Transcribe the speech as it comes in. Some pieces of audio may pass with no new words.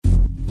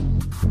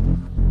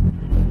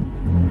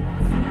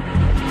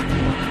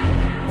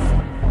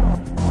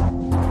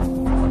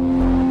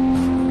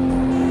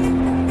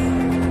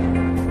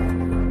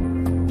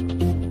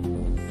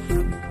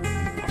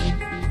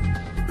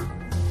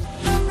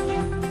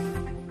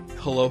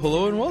Hello,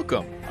 hello, and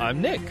welcome.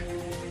 I'm Nick.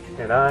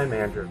 And I'm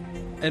Andrew.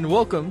 And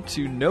welcome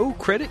to No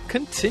Credit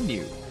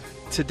Continue.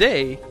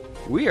 Today,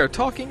 we are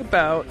talking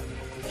about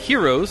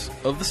Heroes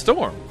of the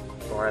Storm.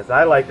 Or as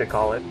I like to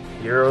call it,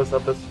 Heroes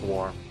of the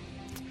Swarm.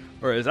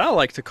 Or as I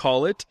like to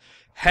call it,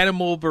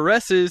 Hannibal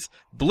Buress's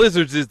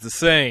Blizzard's is the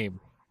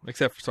same.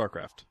 Except for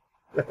StarCraft.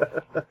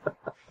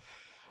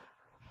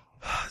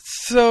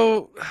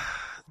 So,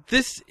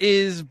 this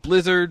is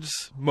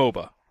Blizzard's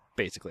MOBA,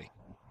 basically.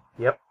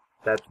 Yep,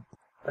 that's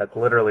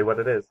literally what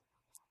it is.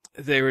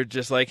 They were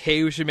just like,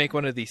 hey, we should make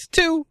one of these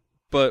too,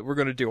 but we're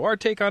going to do our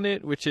take on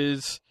it, which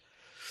is...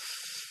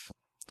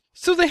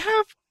 So they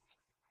have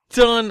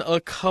done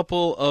a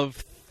couple of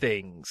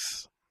things.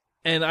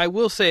 And I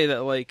will say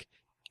that, like,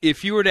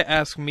 if you were to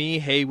ask me,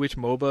 hey, which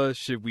MOBA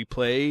should we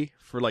play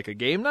for, like, a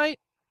game night?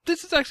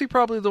 This is actually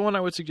probably the one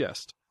I would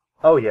suggest.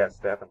 Oh, yes,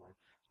 definitely.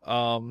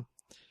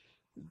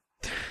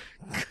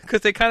 Because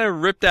they kind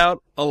of ripped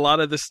out a lot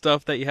of the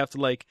stuff that you have to,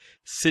 like,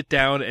 sit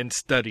down and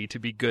study to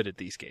be good at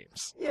these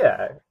games.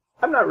 Yeah,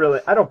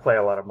 I don't play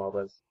a lot of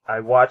MOBAs.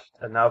 I watched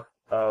enough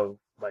of,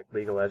 like,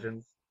 League of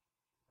Legends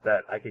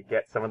that I could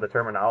get some of the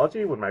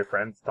terminology when my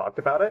friends talked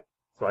about it.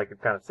 So I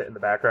could kind of sit in the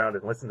background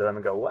and listen to them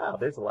and go, wow,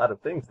 there's a lot of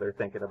things they're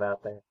thinking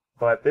about there.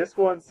 But this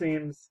one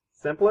seems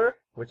simpler,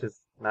 which is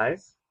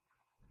nice.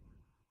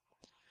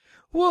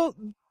 Well,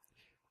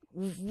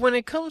 when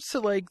it comes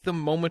to, like, the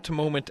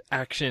moment-to-moment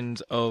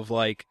actions of,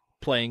 like,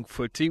 playing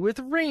footsie with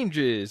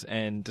ranges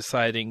and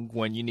deciding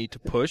when you need to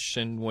push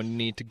and when you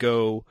need to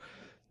go,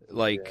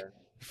 like,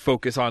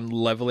 focus on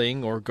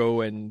leveling or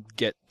go and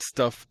get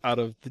stuff out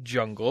of the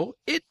jungle,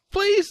 it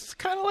plays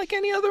kind of like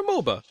any other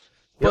MOBA. Yep.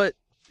 But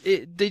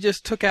they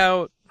just took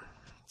out...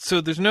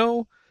 So there's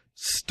no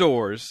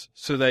stores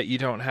so that you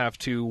don't have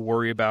to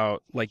worry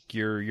about, like,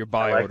 your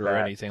buy order or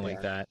anything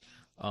like that.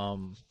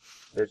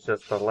 There's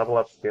just the level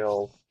up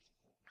skills.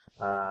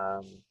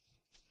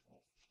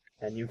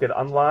 And you can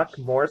unlock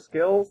more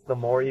skills the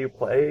more you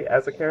play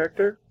as a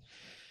character.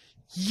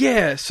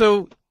 Yeah,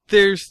 so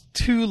there's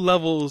two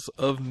levels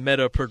of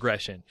meta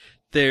progression.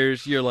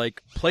 There's your,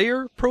 like,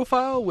 player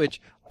profile,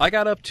 which I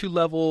got up to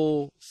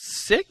level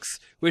 6,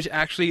 which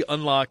actually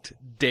unlocked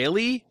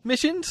daily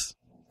missions.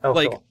 Oh,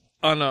 like, cool.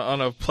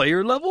 on a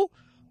player level.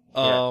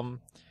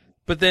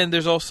 But then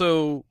there's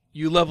also,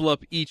 you level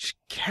up each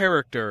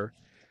character,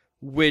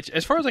 which,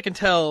 as far as I can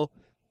tell,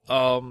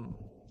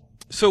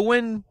 so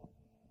when,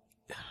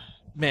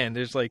 man,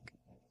 there's, like,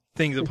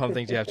 things upon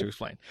things you have to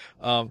explain.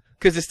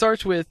 Because it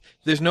starts with,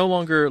 there's no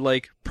longer,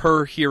 like,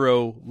 per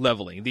hero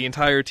leveling. The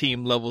entire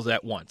team levels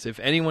at once. If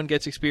anyone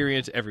gets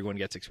experience, everyone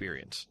gets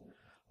experience.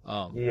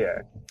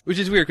 Which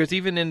is weird, because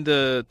even in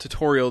the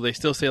tutorial, they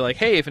still say, like,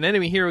 hey, if an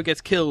enemy hero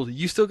gets killed,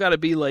 you still gotta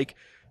be, like,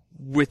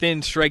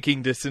 within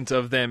striking distance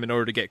of them in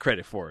order to get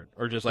credit for it.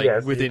 Or just, like,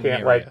 within the area.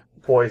 You can't, like,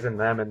 poison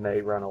them and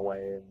they run away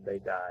and they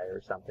die or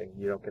something.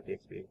 You don't get the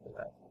XP for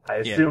that. I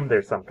assume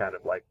there's some kind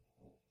of, like...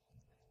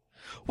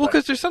 Well,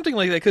 because there's something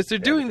like that, because they're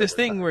doing this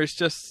thing where it's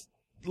just,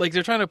 like,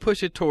 they're trying to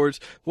push it towards,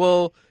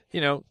 well, you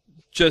know,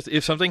 just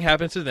if something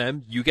happens to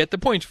them, you get the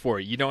points for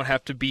it. You don't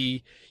have to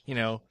be, you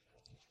know,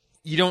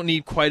 you don't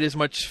need quite as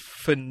much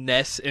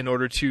finesse in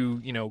order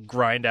to, you know,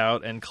 grind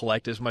out and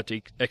collect as much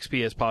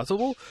XP as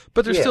possible.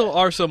 But there still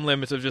are some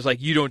limits of just,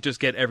 like, you don't just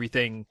get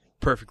everything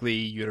perfectly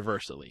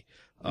universally.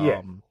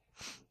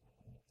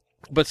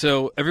 But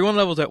so everyone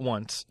levels at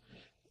once.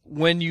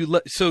 When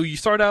you so you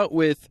start out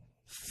with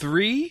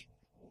 3,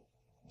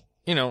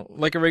 you know,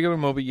 like a regular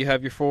MOBA, you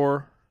have your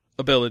 4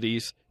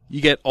 abilities.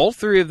 You get all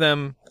 3 of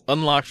them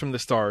unlocked from the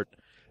start.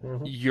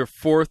 Mm-hmm. Your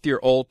 4th, your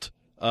ult,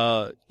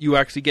 you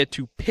actually get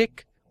to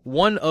pick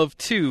one of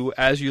 2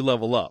 as you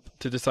level up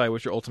to decide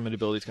what your ultimate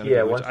ability is going to be.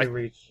 Yeah, once you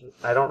reach,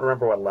 I don't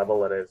remember what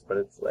level it is, but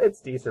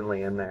it's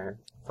decently in there.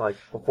 It's like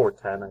before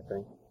 10, I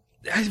think.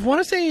 I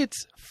want to say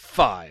it's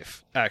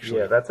 5, actually.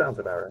 Yeah, that sounds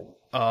about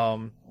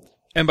right.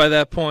 And by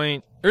that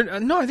point,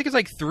 no, I think it's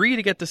like 3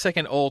 to get the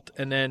second ult,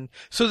 and then,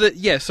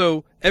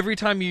 so every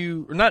time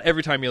not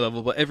every time you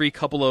level, but every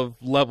couple of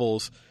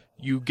levels,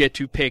 you get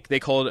to pick,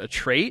 they call it a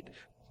trait.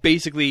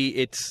 Basically,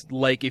 it's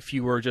like if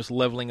you were just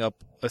leveling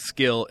up a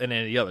skill in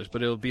any of the others,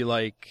 but it'll be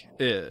like,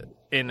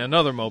 in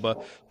another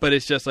MOBA, but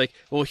it's just like,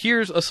 well,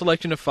 here's a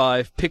selection of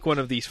 5, pick one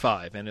of these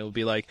 5, and it'll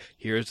be like,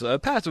 here's a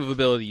passive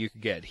ability you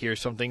could get,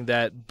 here's something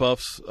that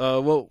buffs,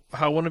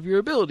 how one of your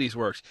abilities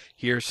works,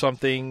 here's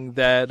something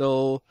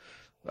that'll,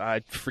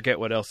 I forget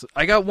what else.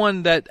 I got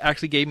one that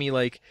actually gave me,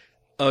 like,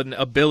 an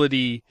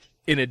ability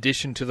in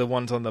addition to the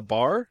ones on the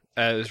bar.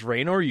 As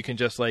Raynor, you can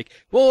just, like,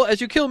 well,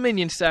 as you kill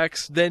minion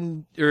stacks,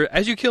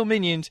 as you kill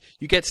minions,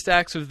 you get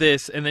stacks of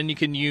this, and then you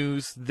can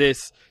use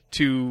this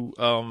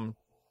to,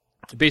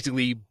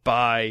 basically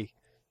buy,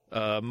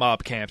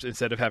 mob camps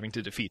instead of having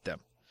to defeat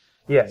them.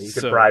 Yeah, you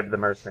could bribe the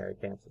mercenary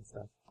camps and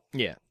stuff.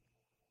 Yeah.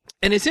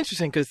 And it's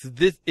interesting, because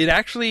it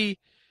actually,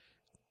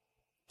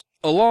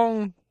 a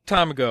long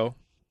time ago,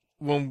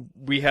 when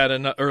we had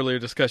an earlier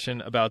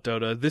discussion about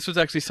Dota, this was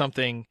actually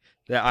something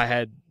that I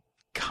had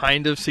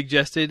kind of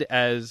suggested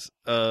as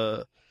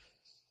a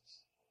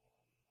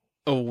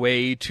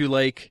way to,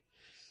 like,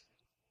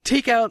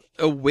 take out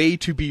a way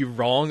to be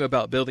wrong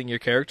about building your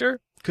character.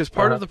 Because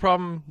part of the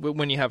problem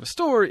when you have a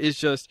store is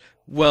just,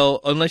 well,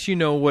 unless you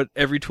know what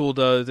every tool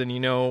does and you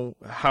know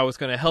how it's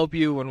going to help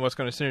you and what's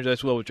going to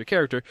synergize well with your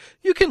character,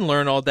 you can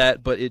learn all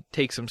that, but it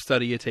takes some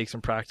study, it takes some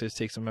practice, it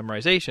takes some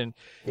memorization.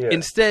 Yeah.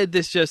 Instead,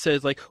 this just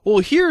says, like, well,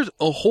 here's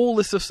a whole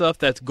list of stuff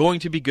that's going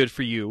to be good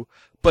for you,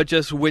 but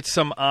just with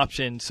some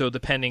options, so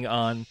depending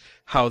on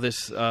how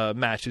this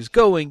match is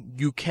going,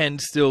 you can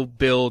still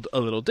build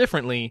a little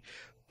differently.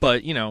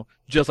 But, you know,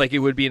 just like it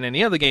would be in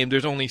any other game,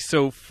 there's only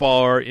so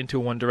far into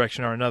one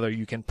direction or another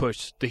you can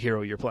push the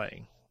hero you're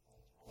playing.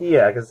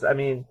 Yeah, because, I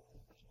mean,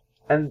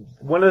 and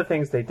one of the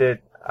things they did,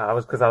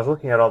 because I was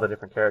looking at all the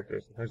different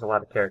characters, and there's a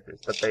lot of characters,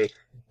 but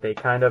they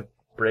kind of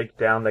break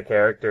down the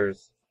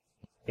characters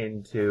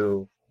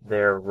into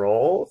their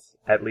roles.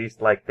 At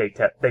least, like, they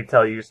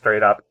tell you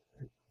straight up,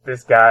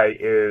 this guy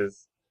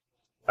is,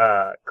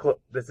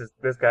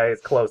 this guy is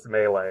close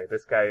melee,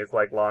 this guy is,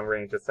 like,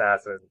 long-range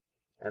assassin,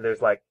 and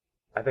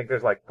I think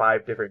there's like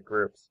 5 different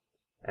groups.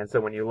 And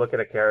so when you look at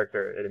a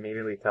character, it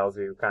immediately tells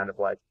you kind of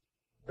like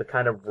the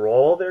kind of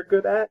role they're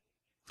good at.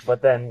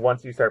 But then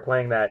once you start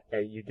playing that,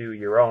 you do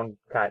your own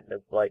kind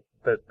of like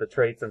the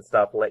traits and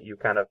stuff let you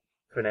kind of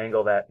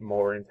finagle that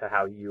more into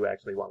how you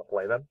actually want to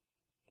play them.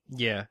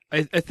 Yeah.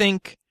 I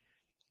think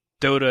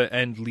Dota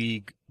and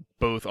League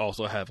both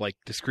also have like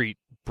discrete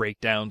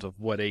breakdowns of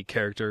what a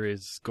character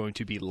is going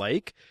to be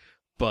like.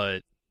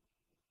 But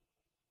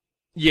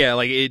yeah,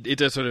 like it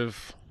does sort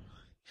of...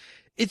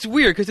 It's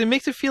weird because it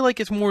makes it feel like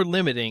it's more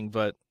limiting,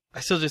 but I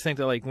still just think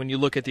that like when you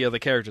look at the other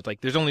characters,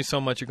 like there's only so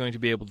much you're going to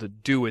be able to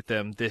do with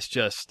them. This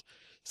just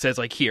says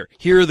like here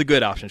are the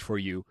good options for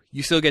you.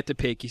 You still get to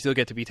pick, you still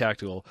get to be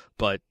tactical,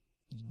 but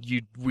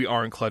we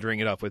aren't cluttering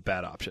it up with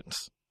bad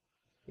options.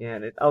 Yeah,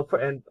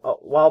 and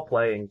while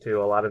playing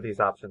too, a lot of these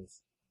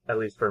options, at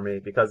least for me,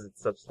 because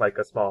it's such like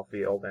a small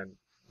field and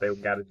they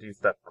got to do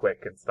stuff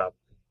quick and stuff,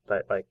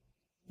 but like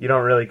you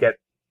don't really get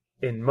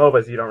in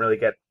MOBAs. You don't really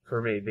get,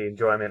 for me, the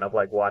enjoyment of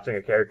like watching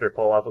a character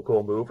pull off a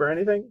cool move or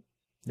anything.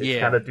 They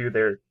just kind of do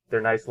their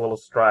nice little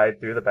stride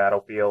through the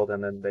battlefield,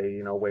 and then they,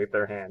 you know, wave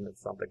their hand and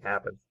something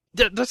happens.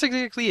 That's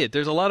exactly it.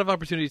 There's a lot of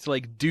opportunities to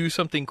like do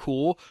something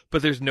cool,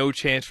 but there's no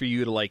chance for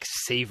you to like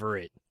savor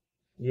it.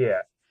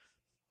 Yeah.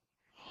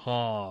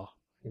 Huh.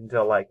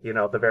 Until like, you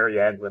know, the very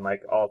end when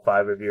like all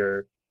 5 of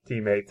your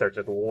teammates are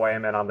just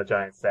whamming on the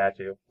giant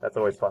statue. That's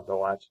always fun to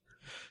watch.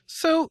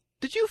 So,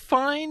 did you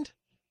find...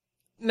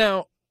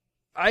 Now,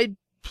 I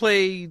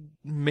play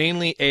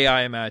mainly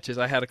AI matches.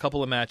 I had a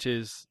couple of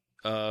matches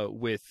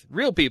with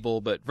real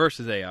people, but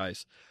versus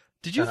AIs.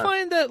 Did you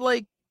find that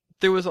like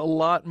there was a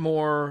lot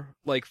more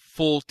like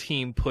full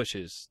team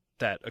pushes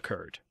that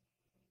occurred?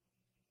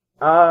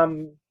 I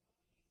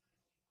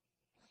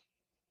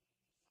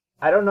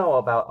don't know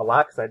about a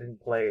lot because I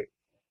didn't play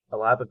a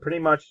lot, but pretty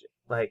much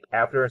like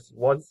after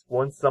once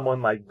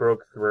someone like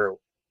broke through,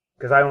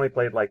 because I only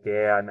played like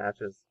the AI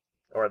matches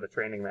or the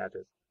training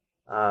matches.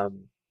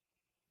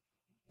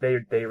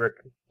 They were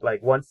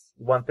like once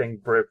one thing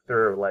broke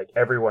through, like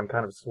everyone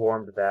kind of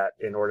swarmed that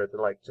in order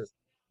to like just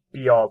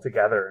be all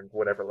together in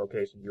whatever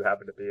location you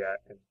happen to be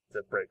at and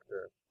to break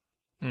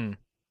through.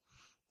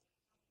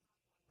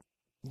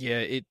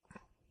 Yeah,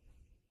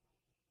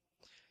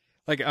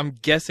 like I'm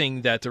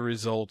guessing that's a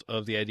result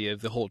of the idea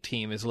of the whole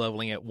team is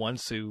leveling at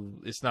once, so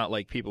it's not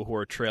like people who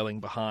are trailing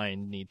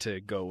behind need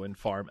to go and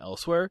farm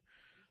elsewhere.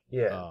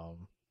 Yeah.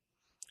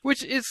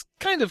 Which is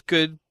kind of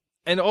good,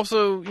 and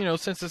also, you know,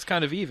 since it's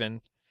kind of even.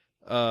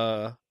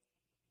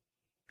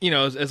 You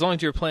know, as long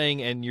as you're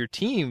playing and your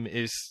team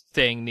is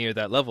staying near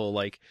that level,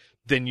 like,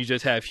 then you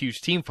just have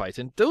huge team fights.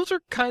 And those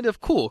are kind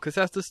of cool, because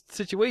that's the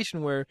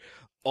situation where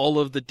all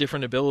of the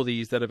different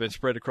abilities that have been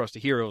spread across the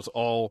heroes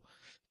all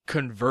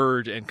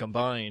converge and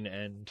combine,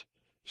 and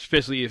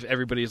especially if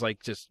everybody's,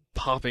 like, just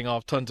popping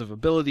off tons of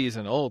abilities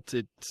and ults,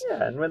 it's...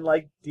 Yeah, and when,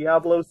 like,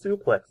 Diablo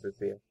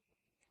suplexes you.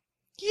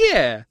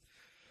 Yeah!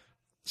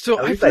 So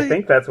At least I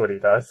think that's what he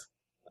does.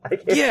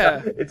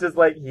 Yeah. It's just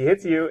like, he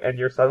hits you, and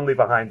you're suddenly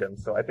behind him,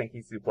 so I think he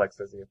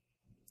suplexes you.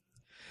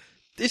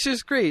 It's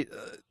just great.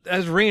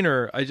 As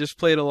Raynor, I just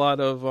played a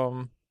lot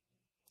of,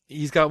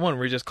 he's got one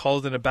where he just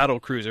calls in a battle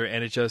cruiser,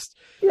 and it just,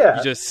 you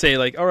just say,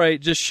 like, alright,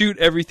 just shoot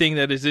everything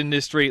that is in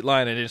this straight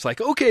line, and it's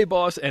like, okay,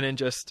 boss, and then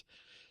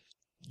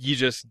you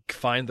just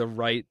find the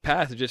right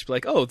path, and just be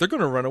like, oh, they're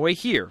gonna run away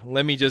here.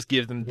 Let me just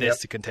give them this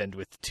to contend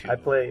with, too. I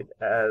played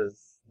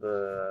as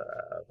the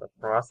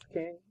Frost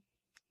King,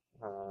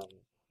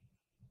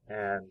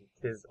 and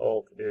his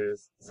ult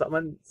is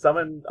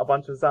summon a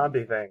bunch of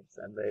zombie things,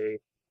 and they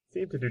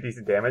seem to do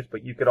decent damage,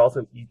 but you could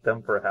also eat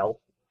them for health.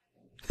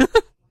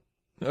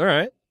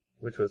 Alright.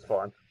 Which was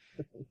fun.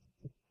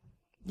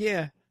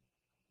 Yeah.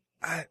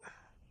 I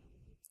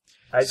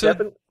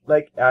definitely,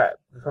 like,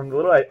 from the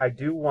little, I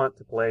do want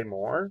to play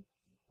more.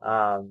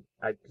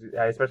 I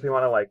especially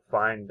want to, like,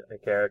 find a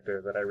character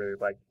that I really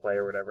like to play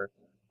or whatever.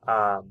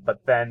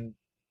 But then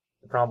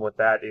the problem with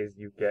that is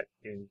you get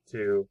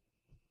into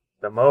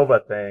the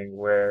MOBA thing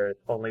where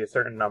only a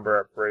certain number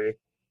are free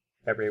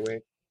every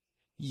week.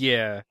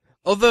 Yeah.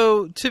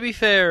 Although, to be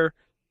fair,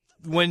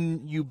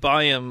 when you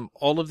buy them,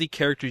 all of the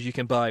characters you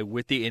can buy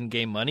with the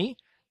in-game money,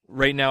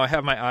 right now I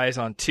have my eyes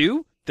on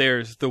two.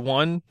 There's the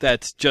one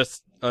that's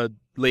just a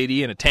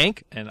lady in a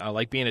tank, and I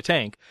like being a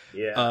tank.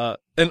 Yeah.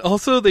 And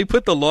also they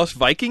put the Lost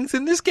Vikings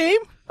in this game.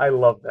 I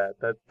love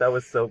that. That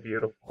was so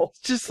beautiful.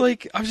 Just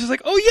like, I was just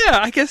like, oh yeah,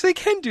 I guess they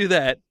can do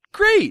that.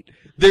 Great.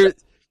 There,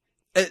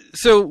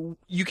 so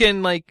you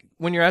can, like,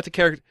 when you're at the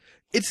character,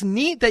 it's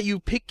neat that you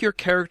pick your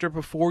character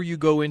before you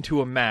go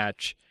into a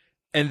match,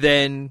 and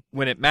then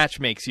when it match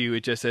makes you,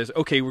 it just says,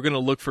 okay, we're gonna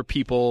look for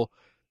people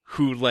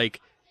who,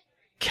 like,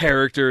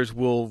 characters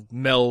will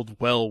meld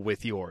well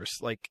with yours.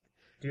 Like,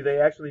 Do they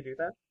actually do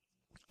that?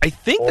 I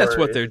think that's Or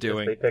what is they're it just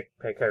doing. They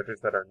pick characters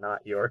that are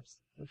not yours.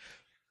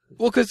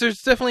 Well, because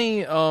there's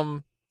definitely,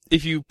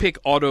 if you pick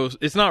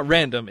it's not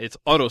random, it's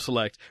auto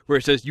select, where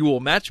it says you will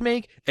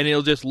matchmake, and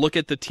it'll just look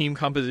at the team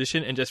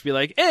composition and just be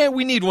like,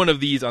 we need one of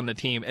these on the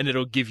team, and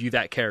it'll give you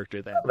that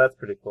character then. Oh, that's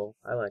pretty cool.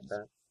 I like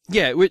that.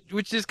 Yeah,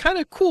 which is kind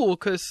of cool,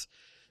 because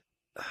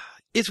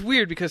it's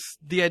weird, because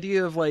the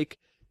idea of, like,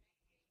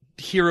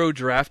 hero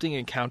drafting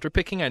and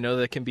counterpicking, I know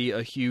that can be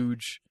a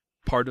huge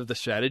part of the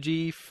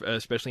strategy,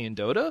 especially in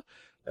Dota,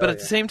 but at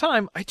the same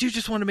time, I do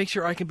just want to make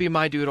sure I can be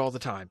my dude all the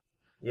time.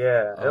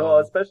 Yeah, well,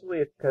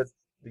 especially because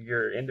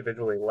you're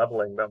individually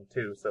leveling them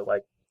too. So,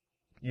 like,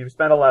 you've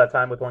spent a lot of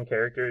time with one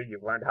character,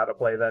 you've learned how to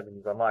play them, and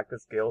you've unlocked the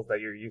skills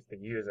that you're used to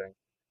using.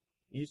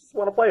 You just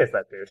want to play as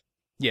that dude.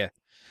 Yeah.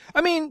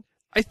 I mean,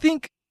 I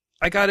think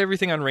I got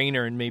everything on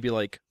Raynor in maybe,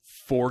 like,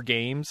 4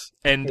 games.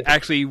 And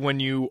actually, when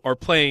you are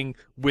playing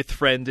with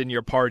friends in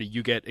your party,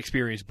 you get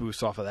experience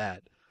boosts off of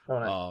that. Oh,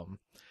 nice.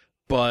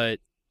 But,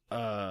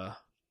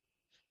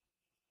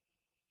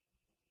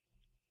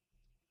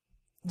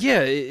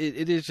 yeah,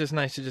 it is just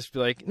nice to just be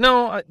like,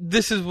 no,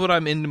 this is what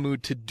I'm in the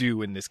mood to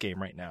do in this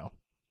game right now.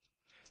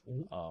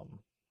 Mm-hmm.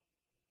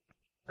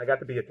 I got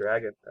to be a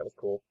dragon. That was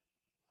cool.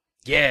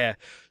 Yeah.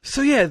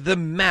 So yeah, the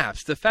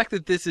maps. The fact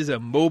that this is a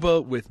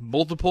MOBA with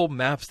multiple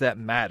maps that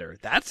matter.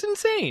 That's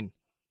insane.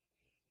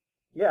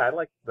 Yeah, I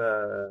like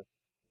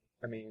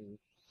I mean,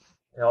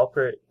 they all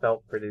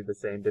felt pretty the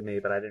same to me,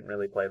 but I didn't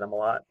really play them a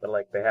lot. But,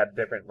 like, they had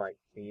different, like,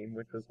 theme,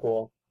 which was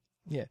cool.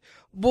 Yeah.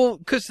 Well,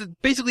 because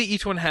basically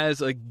each one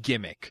has a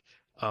gimmick.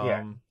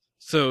 Yeah.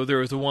 So there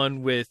was the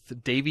one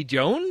with Davy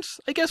Jones,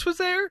 I guess, was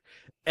there.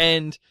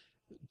 And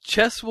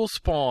chests will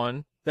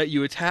spawn that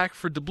you attack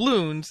for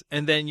doubloons,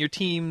 and then your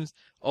teams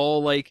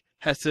all, like,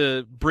 has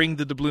to bring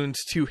the doubloons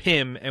to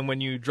him, and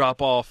when you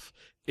drop off,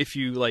 if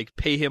you, like,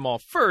 pay him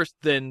off first,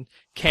 then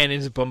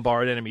cannons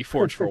bombard enemy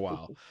forts for a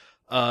while.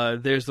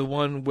 There's the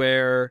one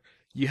where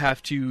you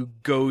have to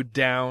go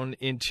down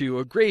into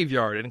a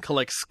graveyard and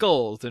collect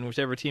skulls, and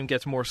whichever team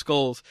gets more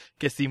skulls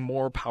gets the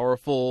more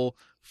powerful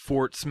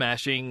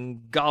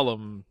fort-smashing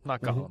golem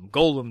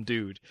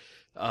dude.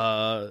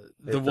 The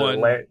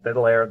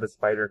lair of the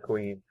Spider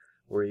Queen,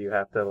 where you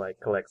have to, like,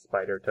 collect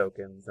spider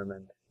tokens, and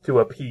then to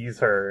appease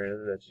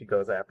her, that she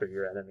goes after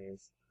your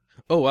enemies.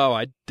 Oh wow,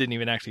 I didn't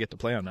even actually get to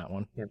play on that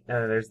one. Yeah.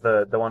 And then there's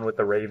the one with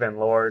the Raven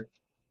Lord,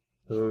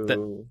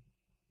 who...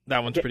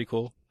 That one's pretty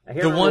cool. I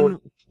can't remember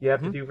what you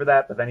have to do for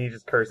that, but then he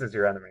just curses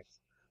your enemies.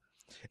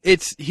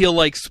 He'll,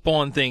 like,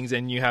 spawn things,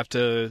 and you have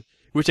to,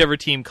 whichever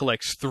team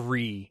collects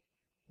 3,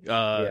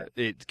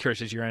 it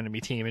curses your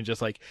enemy team, and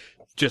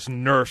just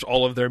nerfs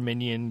all of their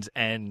minions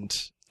and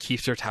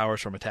keeps their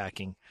towers from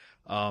attacking.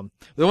 The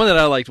one that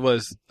I liked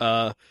was,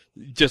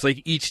 just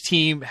like each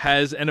team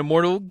has an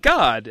immortal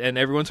god, and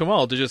every once in a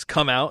while they'll just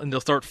come out and they'll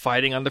start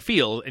fighting on the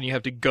field, and you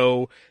have to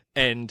go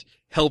and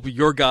help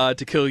your god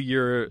to kill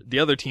the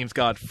other team's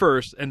god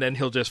first, and then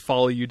he'll just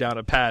follow you down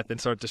a path and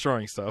start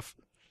destroying stuff.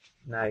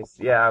 Nice,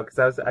 yeah,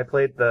 because I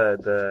played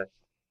the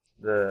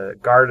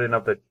garden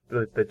of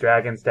the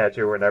dragon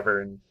statue or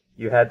whatever, and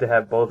you had to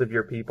have both of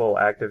your people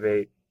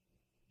activate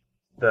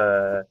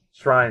the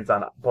shrines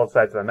on both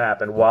sides of the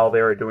map, and while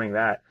they were doing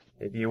that,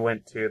 if you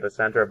went to the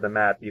center of the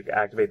map, you could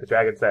activate the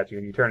dragon statue,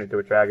 and you turn into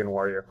a dragon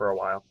warrior for a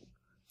while.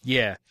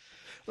 Yeah.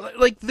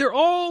 Like, they're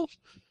all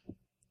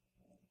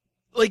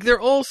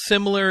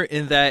similar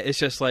in that it's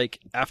just, like,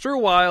 after a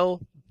while,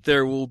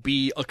 there will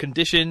be a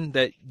condition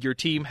that your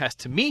team has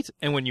to meet,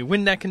 and when you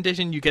win that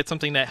condition, you get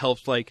something that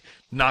helps, like,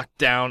 knock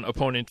down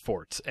opponent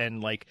forts,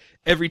 and, like,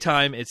 every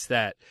time it's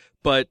that.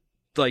 But,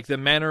 like, the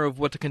manner of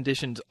what the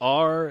conditions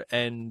are,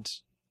 and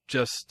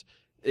just,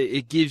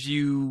 it gives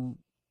you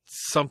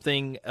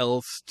something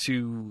else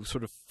to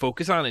sort of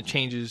focus on. It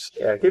changes.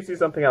 Yeah, it gives you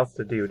something else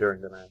to do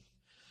during the match.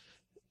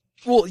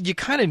 Well, you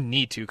kind of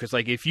need to, because,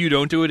 like, if you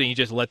don't do it and you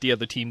just let the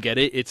other team get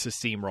it, it's a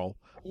steamroll.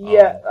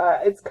 Yeah,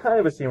 it's kind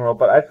of a steamroll,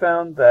 but I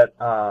found that,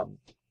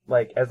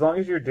 like, as long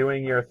as you're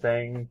doing your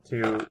thing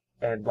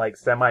and, like,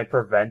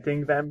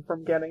 semi-preventing them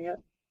from getting it,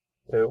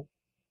 too.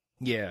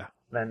 Yeah.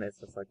 Then it's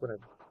just like,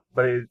 whatever.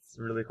 But it's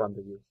really fun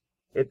to use.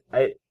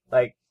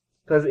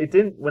 Because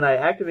when I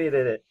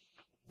activated it,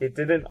 it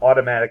didn't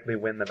automatically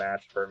win the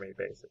match for me,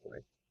 basically.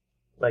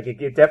 Like,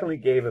 it definitely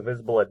gave a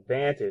visible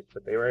advantage,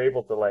 but they were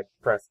able to, like,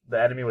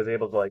 the enemy was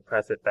able to, like,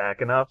 press it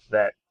back enough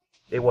that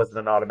it wasn't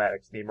an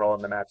automatic steamroll,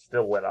 and the match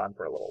still went on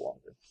for a little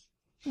longer.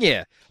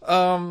 Yeah.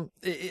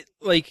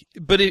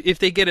 But if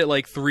they get it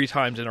like 3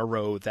 times in a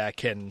row, that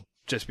can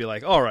just be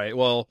like, all right,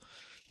 well,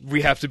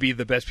 we have to be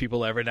the best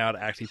people ever now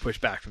to actually push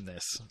back from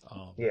this.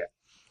 Yeah.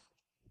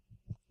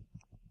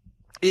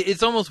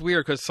 It's almost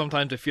weird because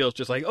sometimes it feels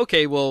just like,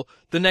 okay, well,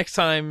 the next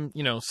time,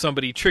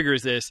 somebody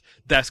triggers this,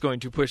 that's going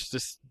to push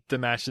the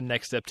match the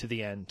next step to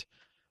the end.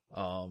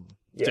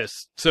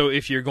 Just so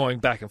if you're going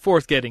back and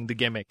forth getting the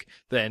gimmick,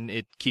 then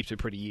it keeps it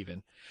pretty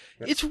even.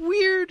 Yep. It's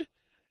weird.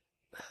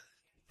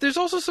 There's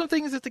also some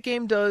things that the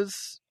game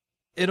does,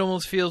 it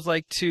almost feels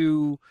like,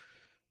 to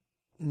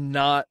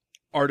not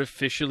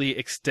artificially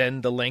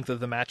extend the length of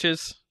the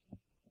matches.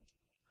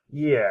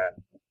 Yeah.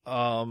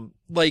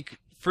 Like,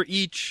 for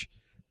each,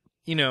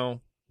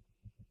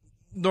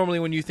 normally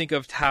when you think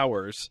of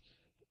towers,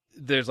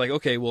 there's like,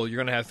 okay, well, you're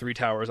going to have 3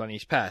 towers on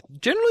each path.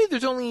 Generally,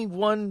 there's only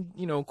one,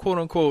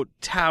 quote-unquote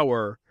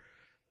tower,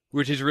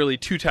 which is really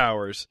 2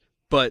 towers,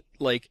 but,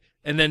 like,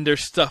 and then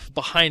there's stuff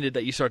behind it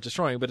that you start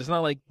destroying, but it's not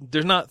like,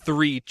 there's not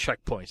 3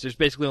 checkpoints. There's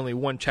basically only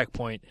 1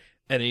 checkpoint,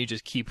 and then you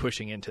just keep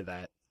pushing into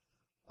that.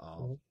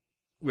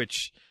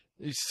 Which,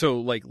 so,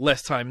 like,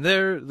 less time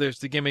there. There's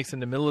the gimmicks in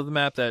the middle of the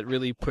map that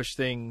really push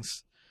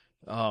things,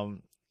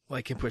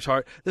 like, can push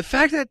hard. The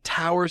fact that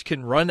towers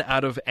can run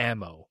out of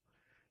ammo.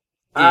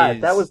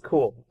 That was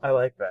cool. I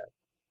like that.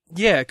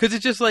 Yeah, because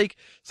it's just like,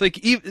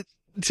 even,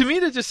 to me,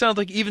 that just sounds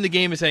like even the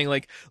game is saying,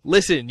 like,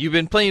 listen, you've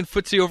been playing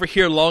footsie over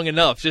here long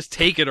enough. Just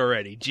take it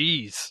already.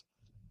 Jeez.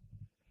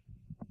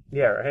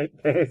 Yeah, right?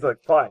 It's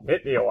like, fine,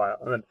 hit me a while.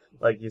 And then,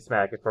 like, you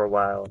smack it for a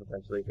while, and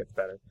eventually it gets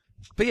better.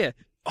 But yeah,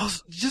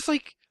 also, just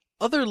like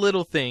other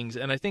little things,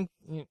 and I think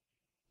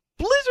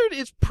Blizzard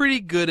is pretty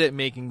good at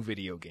making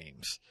video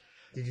games.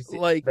 Did you see?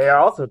 Like, they are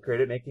also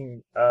great at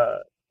making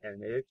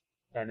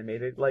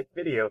animated like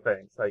video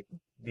things, like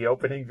the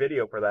opening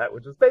video for that,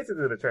 which was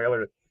basically the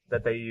trailer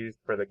that they used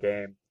for the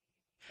game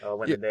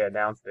when they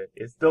announced it.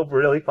 It's still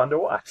really fun to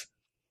watch.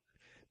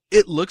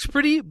 It looks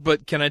pretty,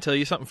 but can I tell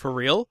you something for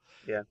real?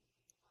 Yeah.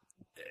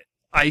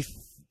 I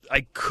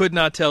could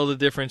not tell the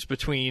difference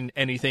between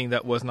anything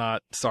that was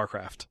not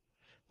StarCraft.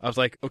 I was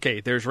like,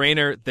 okay, there's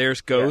Raynor,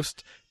 there's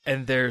Ghost,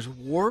 and there's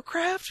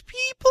Warcraft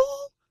people?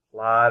 A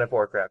lot of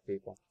Warcraft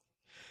people.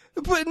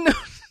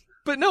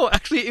 But no,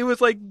 actually, it was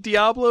like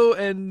Diablo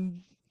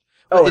and...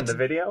 Oh, in the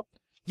video?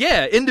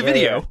 Yeah, in the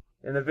video.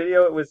 Yeah. In the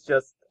video, it was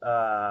just...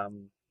 The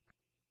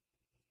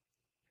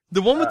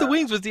one with the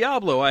wings was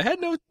Diablo. I had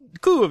no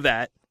clue of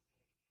that.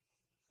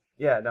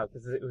 Yeah, no,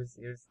 because it was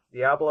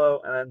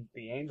Diablo, and then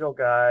the angel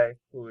guy,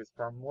 who is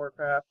from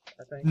Warcraft,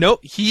 I think. No,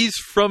 he's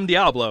from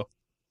Diablo.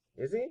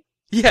 Is he?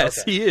 Yes,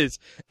 okay. He is.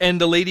 And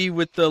the lady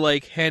with the,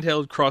 like,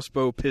 handheld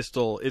crossbow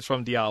pistol is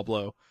from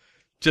Diablo.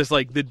 Just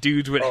like the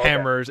dudes with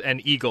hammers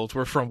and eagles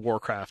were from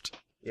Warcraft.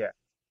 Yeah.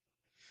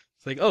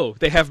 It's like, oh,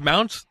 they have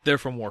mounts? They're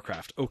from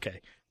Warcraft. Okay.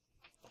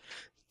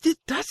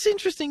 That's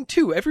interesting,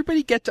 too.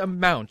 Everybody gets a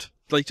mount,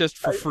 like, just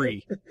for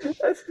free.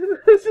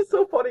 It's just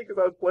so funny, because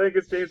I was playing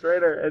as James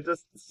Raynor, and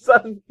just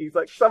he's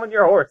like, summon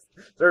your horse,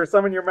 or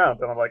summon your mount.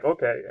 And I'm like,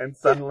 okay. And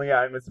suddenly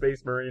I'm a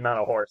space marine on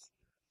a horse.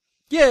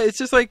 Yeah, it's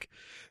just like,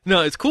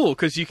 no, it's cool,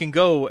 because you can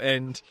go,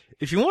 and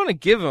if you want to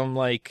give them,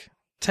 like,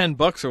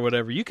 $10 or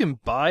whatever, you can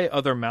buy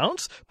other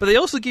mounts, but they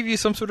also give you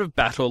some sort of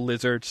battle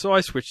lizard, so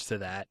I switched to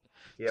that.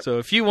 Yep. So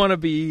if you want to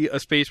be a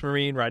space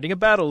marine riding a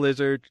battle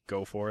lizard,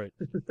 go for it.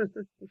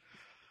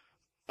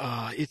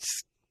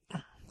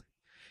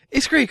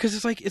 It's great, because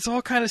it's like, it's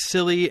all kind of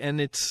silly, and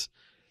it's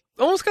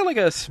almost kind of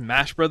like a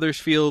Smash Brothers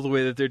feel, the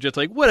way that they're just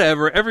like,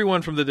 whatever,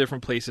 everyone from the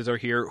different places are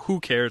here, who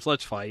cares,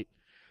 let's fight.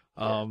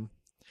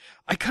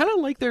 I kind of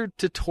like their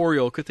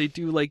tutorial, because they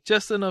do like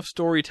just enough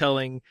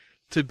storytelling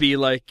to be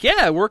like,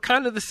 yeah, we're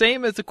kind of the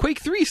same as the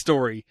Quake 3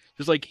 story.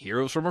 Just like,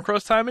 heroes from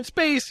across time and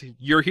space.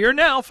 You're here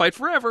now. Fight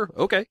forever.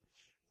 Okay.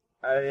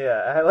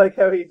 Yeah, I like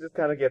how he just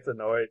kind of gets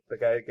annoyed. The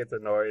guy gets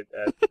annoyed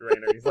at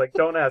Raynor. He's like,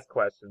 don't ask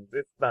questions.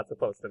 It's not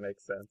supposed to make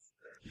sense.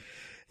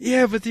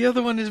 Yeah, but the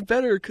other one is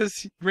better,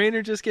 because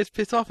Raynor just gets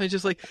pissed off and is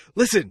just like,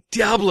 listen,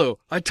 Diablo,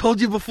 I told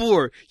you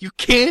before, you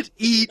can't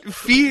eat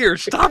fear.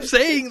 Stop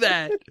saying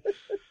that.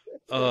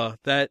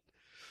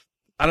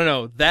 I don't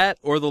know, that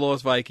or the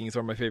Lost Vikings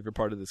are my favorite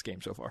part of this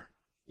game so far.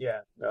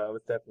 Yeah, no, it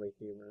was definitely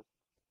humorous.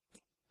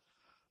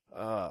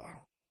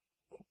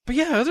 But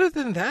yeah, other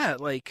than that,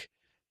 like,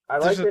 I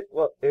liked it.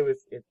 Well,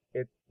 it's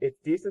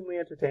decently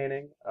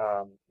entertaining.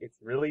 It's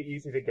really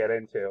easy to get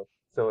into,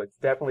 so it's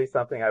definitely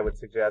something I would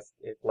suggest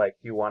if, like,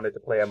 you wanted to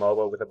play a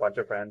MOBA with a bunch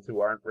of friends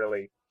who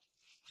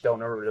don't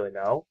really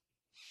know.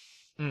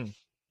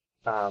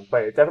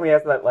 But it definitely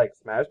has that, like,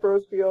 Smash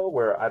Bros. Feel,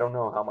 where I don't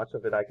know how much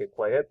of it I could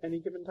play at any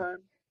given time.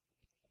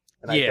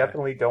 And I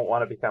definitely don't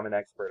want to become an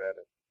expert at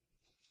it.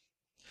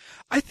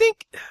 I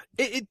think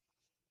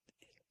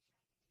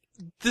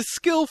the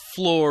skill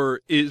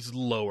floor is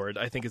lowered,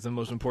 I think, is the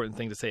most important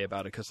thing to say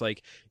about it. Because,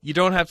 like, you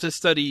don't have to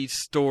study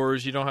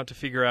stores. You don't have to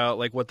figure out,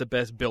 like, what the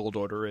best build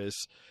order is.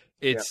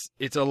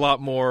 It's a lot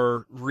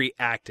more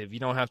reactive. You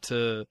don't have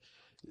to,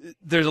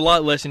 there's a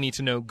lot less you need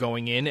to know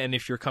going in, and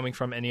if you're coming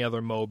from any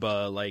other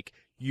MOBA, like,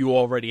 you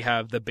already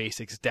have the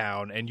basics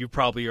down, and you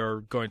probably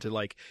are going to,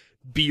 like,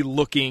 be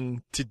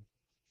looking to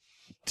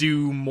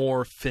do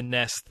more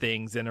finesse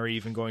things than are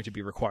even going to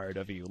be required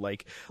of you.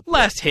 Like,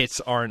 last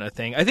hits aren't a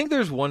thing. I think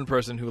there's one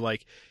person who,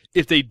 like,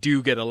 if they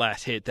do get a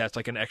last hit, that's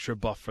like an extra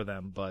buff for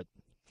them, but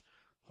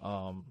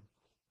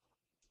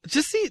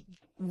just see,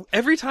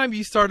 every time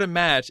you start a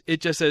match, it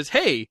just says,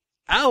 hey,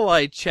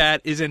 allied chat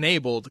is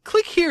enabled.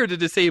 Click here to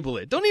disable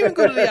it. Don't even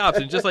go to the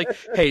options. Just like,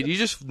 hey, do you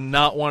just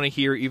not want to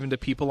hear even the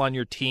people on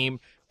your team?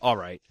 All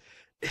right.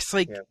 It's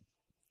like,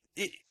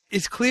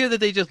 it's clear that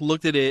they just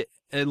looked at it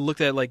and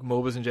looked at, like,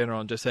 MOBAs in general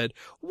and just said,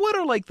 what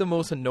are, like, the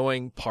most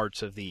annoying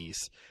parts of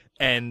these?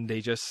 And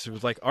they just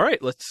was like, all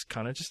right, let's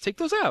kind of just take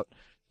those out.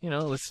 You know,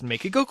 let's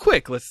make it go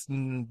quick. Let's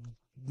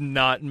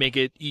not make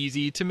it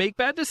easy to make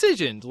bad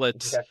decisions.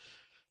 Let's,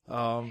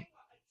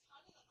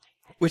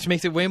 which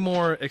makes it way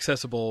more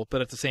accessible,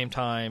 but at the same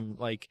time,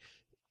 like,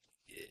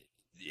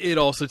 it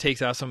also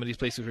takes out some of these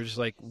places where it's just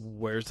like,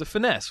 where's the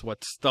finesse?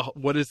 What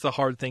is the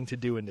hard thing to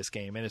do in this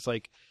game? And it's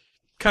like,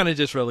 kind of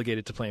just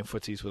relegated to playing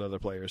footsies with other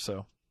players.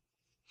 So,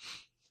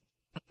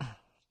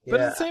 but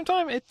at the same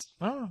time, it's,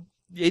 I don't know,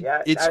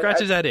 it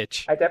scratches that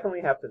itch. I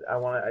definitely have to.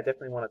 I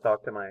definitely want to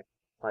talk to my,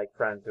 like,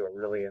 friends who are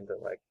really into,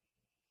 like,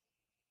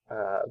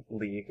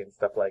 League and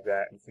stuff like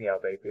that, and see how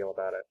they feel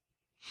about it.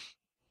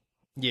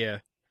 Yeah.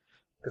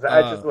 Because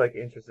I'm just, like,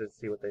 interested to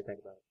see what they think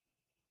about it.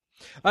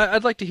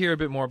 I'd like to hear a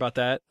bit more about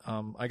that.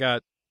 I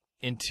got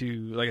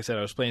into, like I said,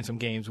 I was playing some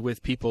games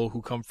with people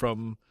who come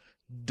from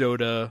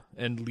Dota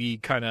and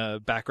League kind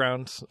of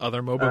backgrounds,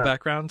 other MOBA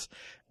backgrounds,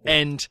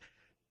 and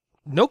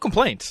no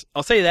complaints.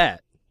 I'll say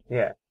that.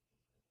 Yeah.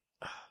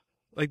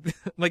 Like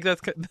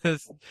that's the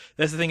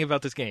thing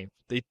about this game.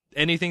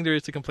 Anything there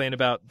is to complain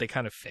about, they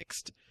kind of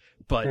fixed.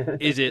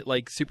 But is it,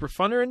 like, super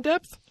fun or in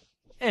depth?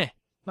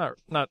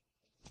 Not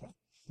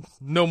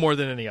no more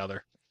than any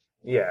other.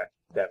 Yeah,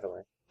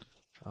 definitely.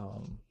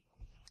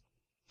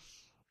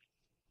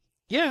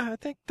 Yeah, I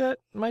think that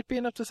might be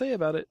enough to say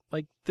about it.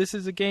 Like, this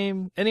is a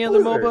game. Any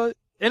other MOBA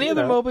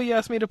you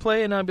ask me to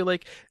play, and I'll be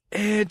like,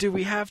 do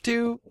we have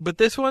to? But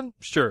this one,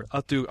 sure,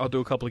 I'll do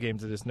a couple of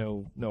games of this,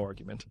 no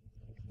argument.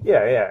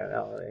 Yeah,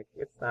 no, like,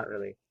 it's not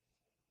really.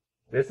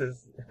 This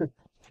is,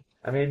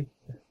 I mean,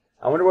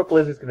 I wonder what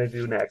Blizzard's gonna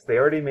do next. They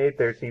already made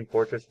their Team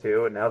Fortress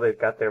 2, and now they've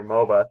got their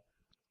MOBA.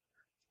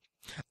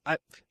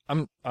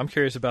 I'm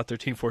curious about their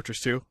Team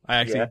Fortress 2. I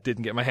actually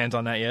didn't get my hands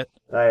on that yet.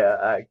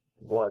 I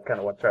kind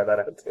of want to try that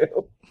out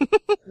too.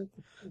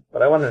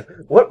 But I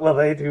wonder, what will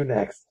they do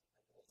next?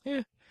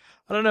 Yeah,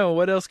 I don't know.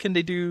 What else can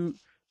they do?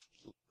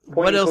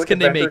 What else can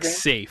they make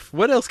safe?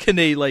 What else can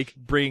they, like,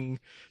 bring?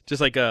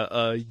 Just like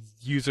a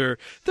user.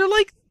 They're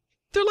like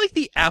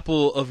the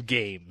Apple of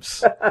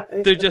games.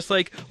 They're just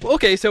like,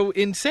 okay, so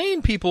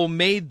insane people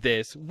made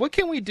this. What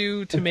can we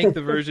do to make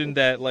the version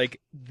that, like,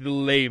 the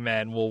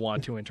layman will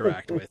want to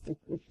interact with?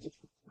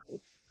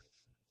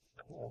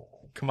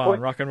 Come on,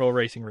 Rock and Roll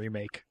Racing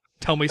remake.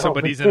 Tell me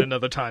somebody's in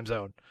another time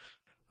zone.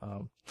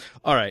 All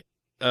right,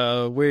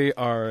 we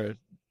are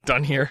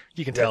done here.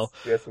 You can tell.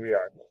 Yes, we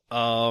are.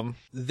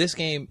 This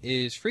game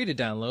is free to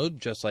download,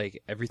 just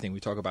like everything we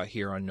talk about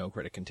here on No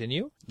Credit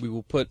Continue. We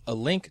will put a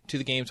link to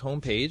the game's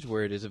homepage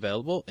where it is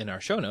available in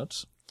our show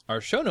notes.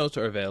 Our show notes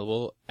are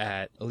available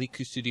at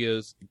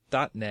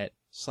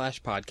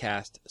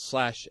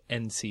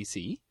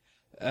elitestudios.net/podcast/NCC.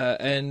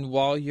 And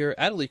while you're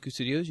at Eliku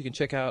Studios, you can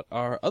check out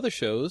our other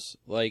shows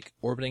like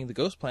Orbiting the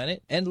Ghost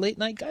Planet and Late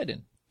Night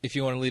Gaiden. If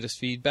you want to leave us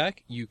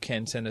feedback, you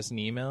can send us an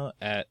email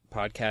at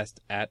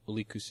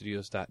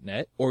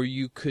podcast@olikustudios.net, or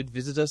you could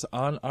visit us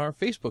on our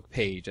Facebook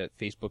page at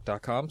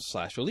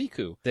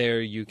facebook.com/Oliku. There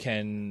you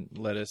can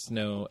let us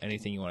know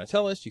anything you want to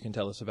tell us. You can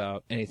tell us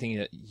about anything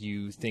that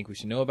you think we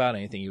should know about,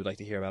 anything you would like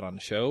to hear about on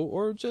the show,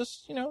 or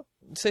just,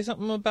 say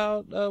something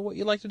about what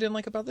you liked or didn't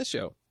like about this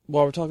show.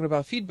 While we're talking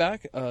about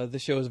feedback, the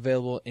show is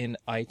available in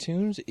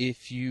iTunes.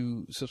 If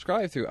you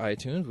subscribe through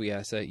iTunes, we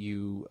ask that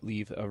you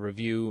leave a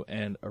review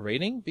and a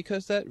rating,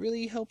 because that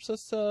really helps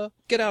us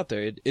get out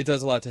there. It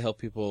does a lot to help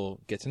people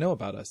get to know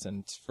about us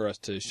and for us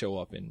to show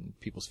up in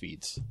people's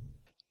feeds.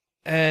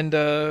 And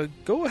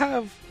go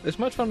have as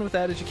much fun with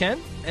that as you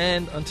can.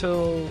 And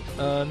until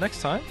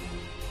next time,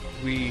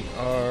 we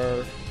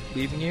are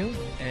leaving you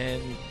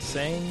and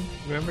saying,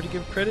 remember to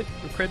give credit.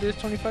 The credit is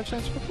 25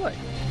 cents per play.